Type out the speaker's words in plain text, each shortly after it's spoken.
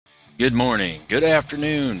Good morning, good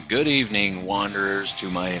afternoon, good evening, wanderers to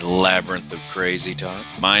my labyrinth of crazy talk.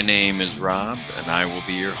 My name is Rob, and I will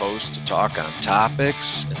be your host to talk on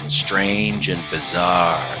topics and the strange and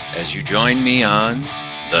bizarre as you join me on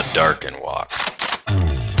the Darken Walk.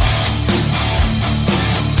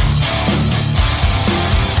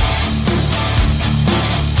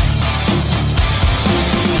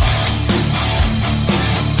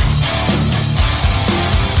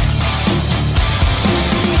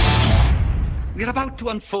 We're about to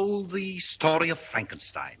unfold the story of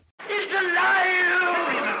Frankenstein. It's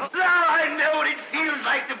alive! Now I know what it feels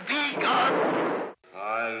like to be God.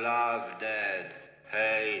 I love dead,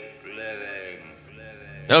 hate living.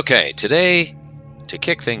 Okay, today, to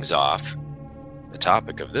kick things off, the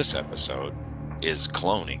topic of this episode is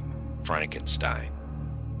cloning Frankenstein.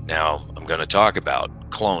 Now, I'm going to talk about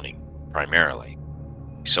cloning primarily.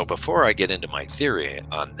 So before I get into my theory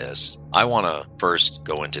on this, I want to first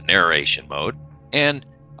go into narration mode, and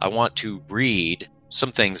I want to read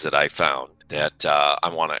some things that I found that I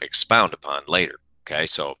want to expound upon later. Okay,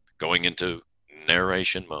 so going into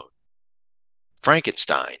narration mode.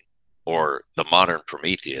 Frankenstein, or The Modern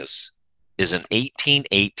Prometheus, is an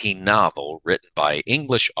 1818 novel written by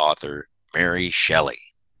English author Mary Shelley.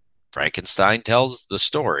 Frankenstein tells the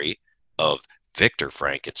story of Victor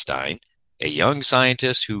Frankenstein, a young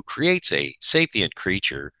scientist who creates a sapient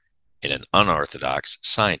creature in an unorthodox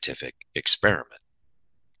scientific experiment.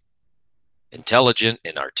 Intelligent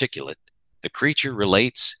and articulate, the creature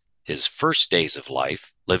relates his first days of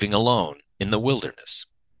life living alone in the wilderness.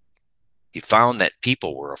 He found that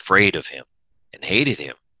people were afraid of him and hated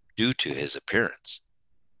him due to his appearance,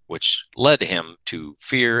 which led him to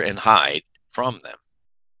fear and hide from them.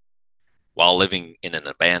 While living in an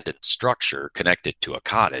abandoned structure connected to a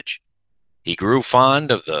cottage, he grew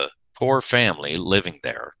fond of the poor family living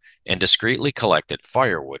there and discreetly collected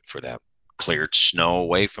firewood for them, cleared snow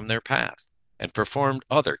away from their path, and performed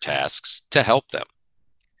other tasks to help them.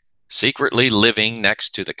 Secretly living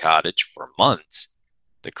next to the cottage for months,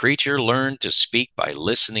 the creature learned to speak by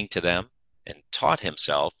listening to them and taught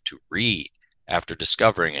himself to read after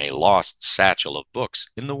discovering a lost satchel of books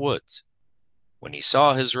in the woods. When he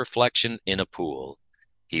saw his reflection in a pool,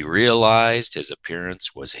 he realized his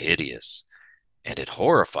appearance was hideous, and it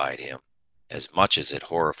horrified him as much as it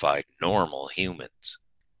horrified normal humans,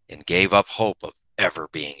 and gave up hope of ever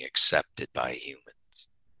being accepted by humans.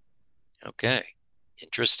 Okay,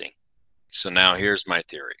 interesting. So now here's my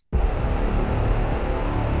theory.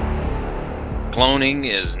 Cloning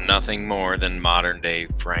is nothing more than modern-day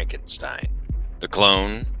Frankenstein. The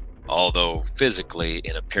clone, although physically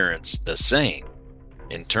in appearance the same,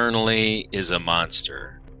 internally is a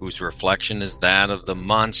monster whose reflection is that of the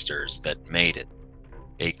monsters that made it.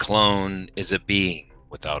 A clone is a being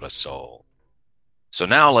without a soul. So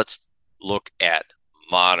now let's look at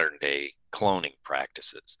modern-day cloning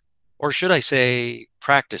practices. Or should I say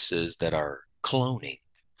practices that are cloning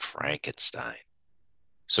Frankenstein.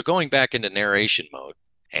 So going back into narration mode,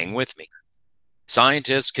 hang with me.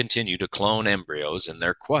 Scientists continue to clone embryos in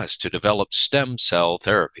their quest to develop stem cell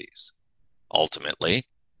therapies. Ultimately,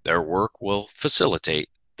 their work will facilitate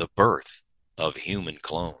the birth of human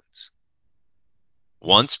clones.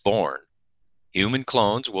 Once born, human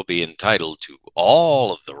clones will be entitled to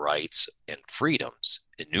all of the rights and freedoms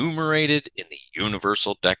enumerated in the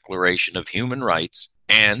Universal Declaration of Human Rights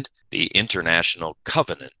and the International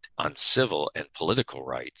Covenant on Civil and Political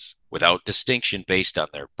Rights, without distinction based on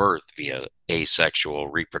their birth via asexual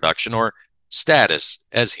reproduction or status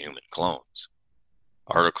as human clones.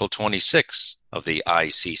 Article 26 of the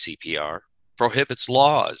ICCPR prohibits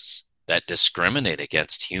laws that discriminate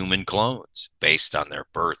against human clones based on their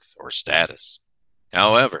birth or status.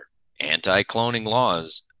 However, anti-cloning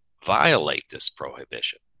laws violate this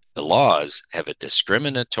prohibition. The laws have a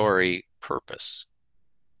discriminatory purpose.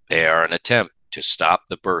 They are an attempt to stop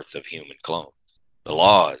the birth of human clones. The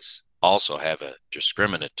laws also have a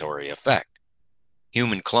discriminatory effect.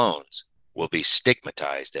 Human clones will be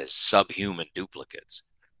stigmatized as subhuman duplicates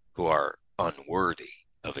who are unworthy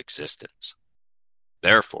of existence.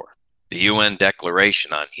 Therefore, the UN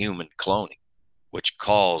Declaration on Human Cloning, which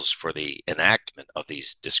calls for the enactment of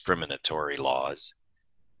these discriminatory laws,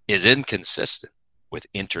 is inconsistent with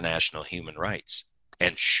international human rights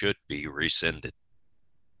and should be rescinded.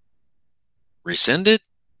 Rescinded?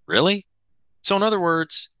 Really? So in other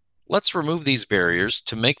words, let's remove these barriers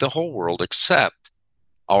to make the whole world accept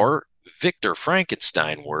our Victor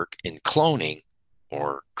Frankenstein work in cloning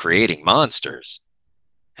or creating monsters,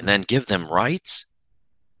 and then give them rights?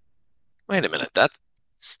 Wait a minute, that's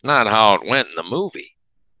not how it went in the movie.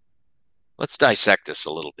 Let's dissect this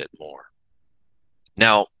a little bit more.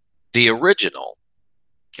 Now, The original,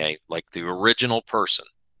 okay, like the original person,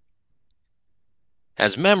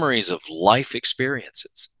 has memories of life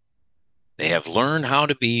experiences. They have learned how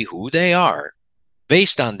to be who they are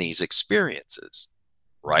based on these experiences.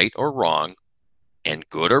 Right or wrong, and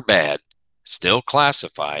good or bad, still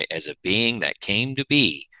classify as a being that came to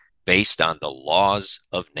be based on the laws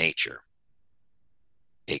of nature.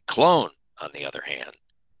 A clone, on the other hand,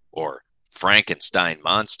 or Frankenstein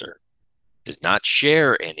monster, does not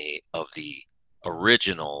share any of the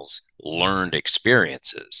original's learned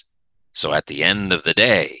experiences. So at the end of the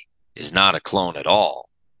day, is not a clone at all,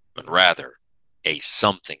 but rather a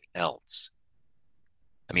something else.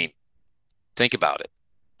 I mean, think about it.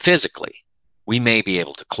 Physically, we may be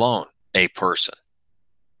able to clone a person,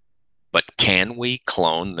 but can we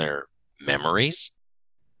clone their memories?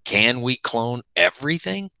 Can we clone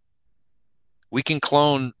everything? We can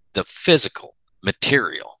clone the physical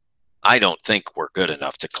material. I don't think we're good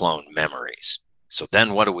enough to clone memories. So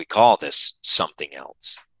then what do we call this something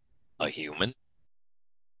else? A human?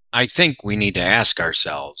 I think we need to ask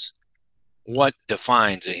ourselves, what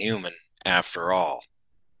defines a human after all?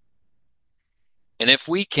 And if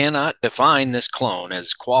we cannot define this clone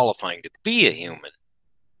as qualifying to be a human,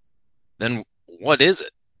 then what is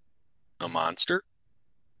it? A monster?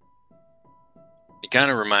 It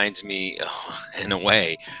kind of reminds me, in a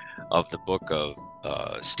way, of the book of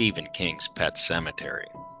Stephen King's Pet Sematary.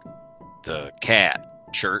 The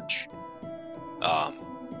cat, Church,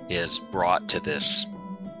 is brought to this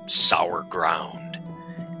sour ground,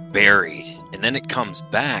 buried, and then it comes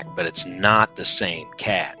back, but it's not the same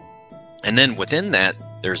cat. And then within that,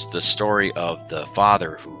 there's the story of the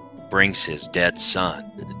father who brings his dead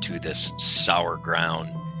son to this sour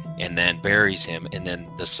ground and then buries him, and then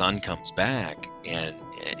the son comes back and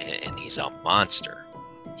he's a monster.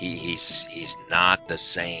 He's not the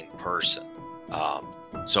same person.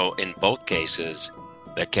 So in both cases,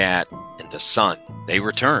 the cat and the son, they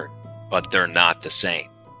return, but they're not the same.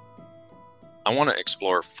 I want to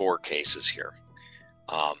explore 4 cases here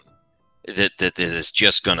that is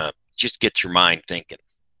just gonna get your mind thinking.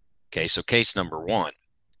 Okay, so case number 1,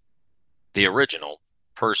 the original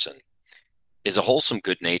person is a wholesome,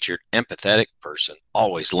 good-natured, empathetic person,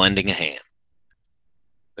 always lending a hand.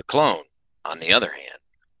 The clone, on the other hand,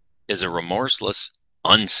 is a remorseless,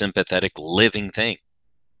 unsympathetic living thing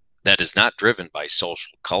that is not driven by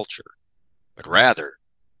social culture, but rather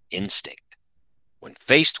instinct. When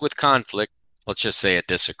faced with conflict, let's just say a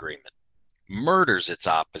disagreement, murders its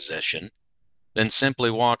opposition, then simply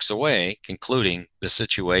walks away, concluding the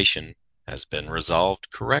situation has been resolved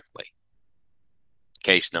correctly.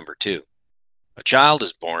 Case number 2. A child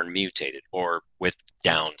is born mutated or with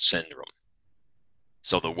Down syndrome.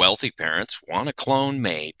 So the wealthy parents want a clone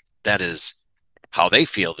made that is how they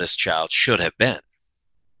feel this child should have been.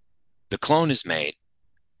 The clone is made,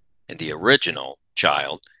 and the original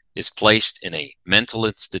child is placed in a mental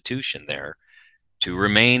institution there to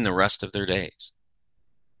remain the rest of their days.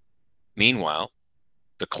 Meanwhile,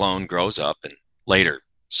 the clone grows up and later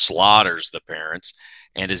slaughters the parents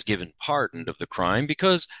and is given pardon of the crime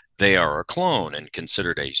because they are a clone and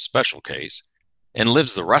considered a special case, and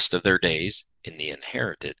lives the rest of their days in the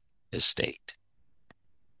inherited estate.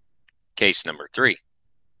 Case number 3.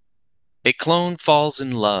 A clone falls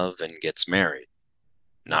in love and gets married,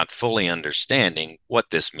 not fully understanding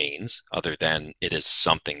what this means other than it is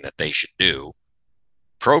something that they should do,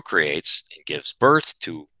 procreates and gives birth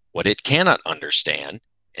to what it cannot understand,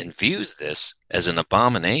 and views this as an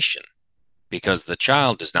abomination because the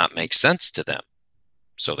child does not make sense to them,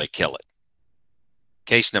 so they kill it.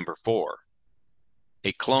 Case number 4.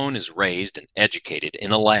 A clone is raised and educated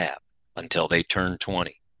in a lab until they turn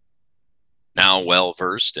 20. Now well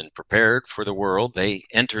versed and prepared for the world, they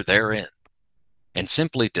enter therein and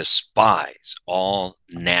simply despise all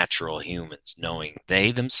natural humans, knowing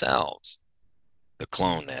they themselves, the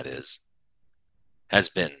clone that is, has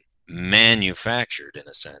been manufactured in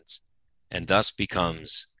a sense, and thus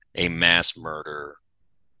becomes a mass murderer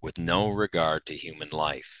with no regard to human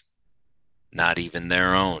life, not even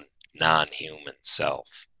their own non-human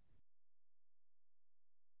self.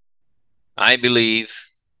 I believe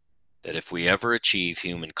that if we ever achieve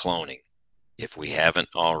human cloning, if we haven't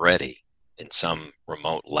already in some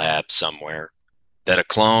remote lab somewhere, that a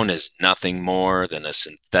clone is nothing more than a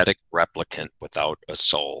synthetic replicant without a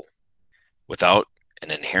soul, without an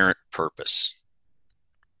inherent purpose,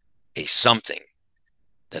 a something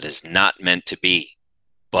that is not meant to be,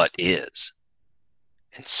 but is,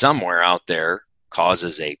 and somewhere out there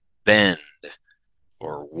causes a bend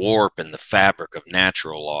or warp in the fabric of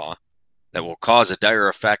natural law that will cause a dire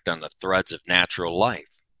effect on the threads of natural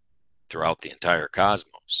life throughout the entire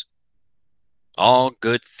cosmos. all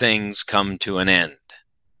good things come to an end,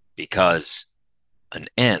 because an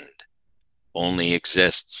end only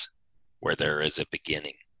exists where there is a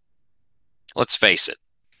beginning. Let's face it,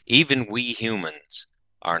 even we humans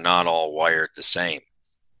are not all wired the same.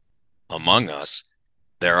 Among us,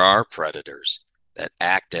 there are predators that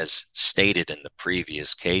act as stated in the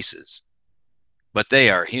previous cases, but they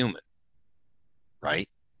are human, right?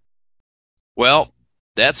 Well,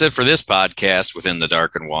 that's it for this podcast within the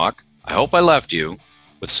Darken Walk. I hope I left you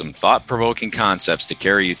with some thought-provoking concepts to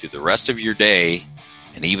carry you through the rest of your day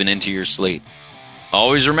and even into your sleep.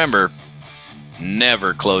 Always remember,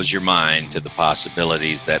 never close your mind to the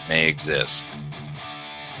possibilities that may exist.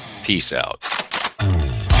 Peace out.